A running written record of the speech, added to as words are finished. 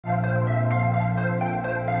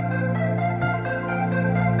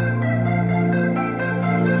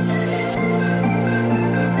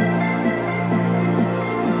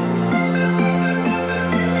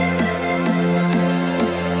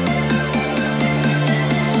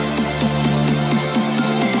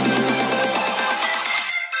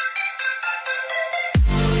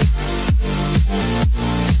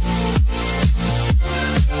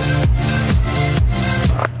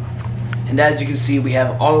as you can see, we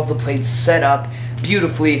have all of the plates set up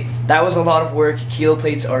beautifully. That was a lot of work. Kilo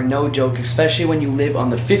plates are no joke, especially when you live on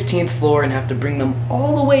the 15th floor and have to bring them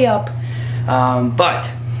all the way up. But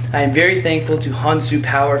I am very thankful to Hansu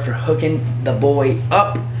Power for hooking the boy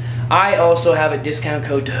up. I also have a discount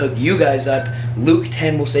code to hook you guys up.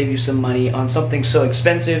 Luke10 will save you some money on something so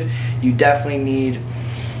expensive. You definitely need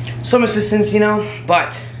some assistance, you know,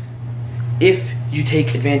 but if you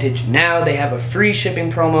take advantage now, they have a free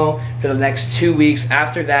shipping promo for the next 2 weeks.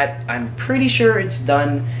 After that, I'm pretty sure it's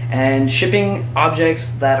done, and shipping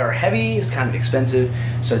objects that are heavy is kind of expensive,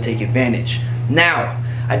 so take advantage. Now,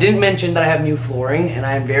 I didn't mention that I have new flooring, and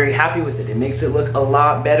I am very happy with it. It makes it look a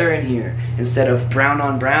lot better in here. Instead of brown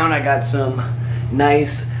on brown, I got some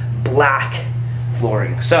nice black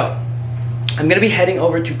flooring. So, I'm gonna be heading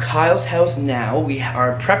over to Kyle's house now. We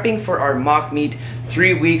are prepping for our mock meet,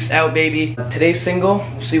 3 weeks out, baby. Today's single,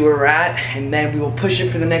 we'll see where we're at, and then we will push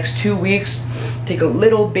it for the next 2 weeks. Take a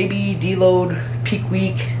little baby deload, peak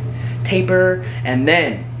week, taper, and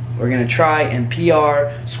then we're gonna try and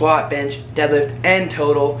PR, squat, bench, deadlift, and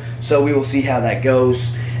total. So we will see how that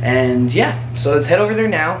goes. And yeah, so let's head over there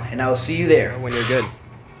now, and I will see you there. When you're good.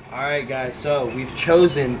 All right, guys, so we've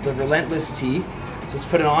chosen the Relentless Tee. Just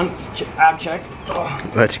put it on, it's ab check. Oh,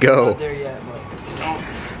 let's go. Not there yet, but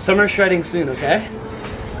summer shredding soon, okay?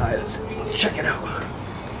 All right, let's check it out.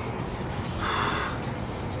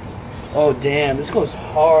 Oh damn, this goes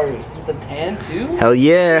hard. With the tan too? Hell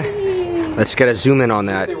yeah. Let's get a zoom in on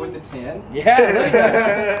that. With the tan? Yeah, look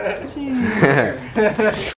at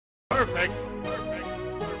that. Perfect.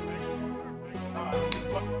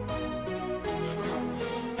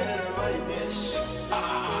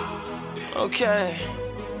 Okay.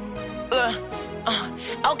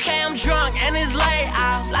 Okay, I'm drunk and it's late.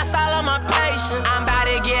 I've lost all of my patience. I'm about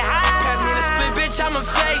to get high. Pass me the split, bitch, I'ma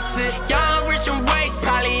face it. Young, rich, and waste.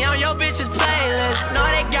 Probably on your bitch's playlist. Know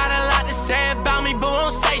they got a lot to say about me, but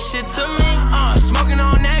won't say shit to me. Smoking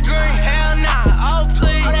on that green. Hell nah, oh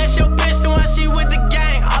please. Oh, that's your bitch, the one she with the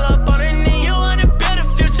gang. All up on her knee. You wanna build a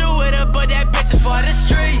future with her, but that bitch is for the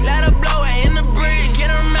streets. Let her blow it in the breeze. Get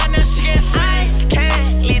her mad, now she gets free. I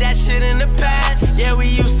can't leave that shit in the past. Yeah, we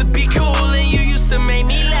used to be cool and you used to make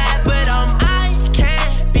me laugh, but I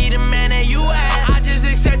can't be the man that you ask. I just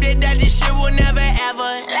accepted that this shit will never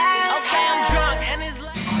ever last. Okay, I'm drunk and it's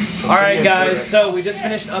like. Alright guys, so we just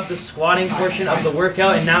finished up the squatting portion of the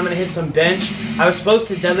workout, and now I'm gonna hit some bench. I was supposed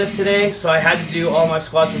to deadlift today, so I had to do all my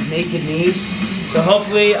squats with naked knees. So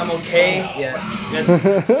hopefully I'm okay. Yeah. Good.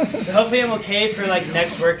 So hopefully I'm okay for like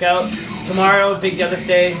next workout. Tomorrow, big deadlift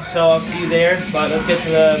day, so I'll see you there. But let's get to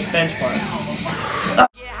the bench part.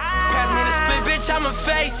 I'ma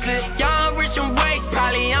face it. Young, rich, and waste.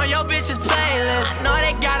 Probably on your bitch's playlist. Know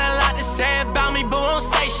they got a lot to say about me, but won't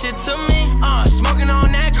say shit to me. Smoking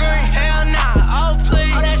on that green. Hell nah, oh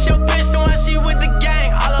please. Oh, that's your bitch, the one she with the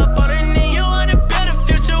gang. All up on her knee. You wanna build a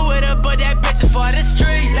future with her, but that bitch is for the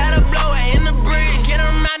streets. Let her blow it in the breeze. Get her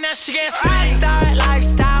mad, now she gets free.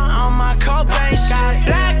 Lifestyle on my Cobain shot.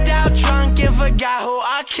 Blacked out, drunk, and forgot who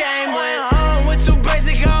I came with. With 2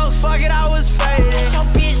 basic hoes, fuck it, I was faded. Your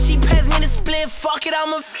bitch, she passed me the split, fuck it,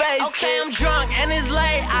 I'ma face it. Okay, I'm drunk and it's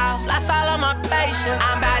late. I've lost all of my patience.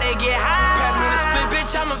 I'm about to get high. Pass me the split,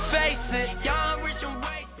 bitch, I'ma face it. Young, rich, and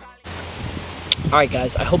waste. Alright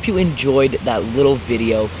guys, I hope you enjoyed that little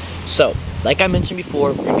video. So, like I mentioned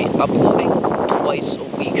before, we're going to be uploading twice a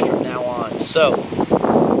week from now on. So,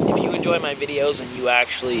 if you enjoy my videos and you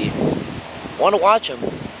actually want to watch them,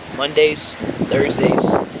 Mondays, Thursdays,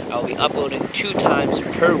 I'll be uploading 2 times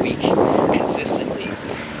per week consistently.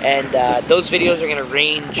 And those videos are going to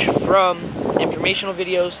range from informational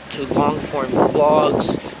videos to long-form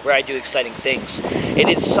vlogs where I do exciting things. It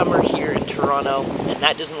is summer here in Toronto, and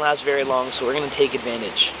that doesn't last very long, so we're going to take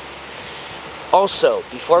advantage. Also,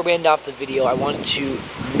 before we end off the video, I want to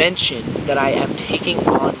mention that I am taking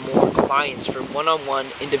on more clients for one-on-one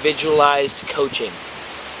individualized coaching.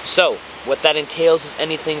 So, what that entails is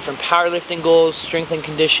anything from powerlifting goals, strength and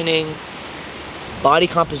conditioning, body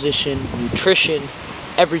composition, nutrition,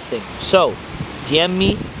 everything. So, DM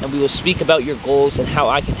me and we will speak about your goals and how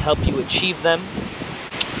I can help you achieve them.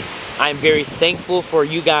 I'm very thankful for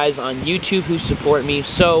you guys on YouTube who support me,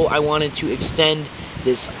 so I wanted to extend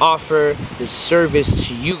this offer, this service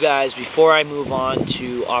to you guys before I move on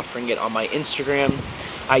to offering it on my Instagram.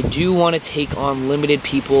 I do want to take on limited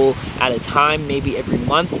people at a time, maybe every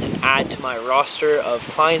month, and add to my roster of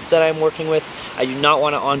clients that I'm working with. I do not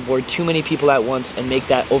want to onboard too many people at once and make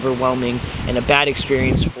that overwhelming and a bad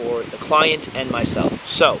experience for the client and myself.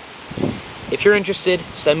 So, if you're interested,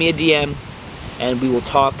 send me a DM and we will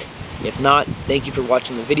talk If not, thank you for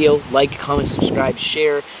watching the video. Like, comment, subscribe,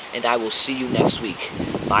 share, and I will see you next week.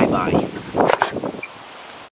 Bye-bye.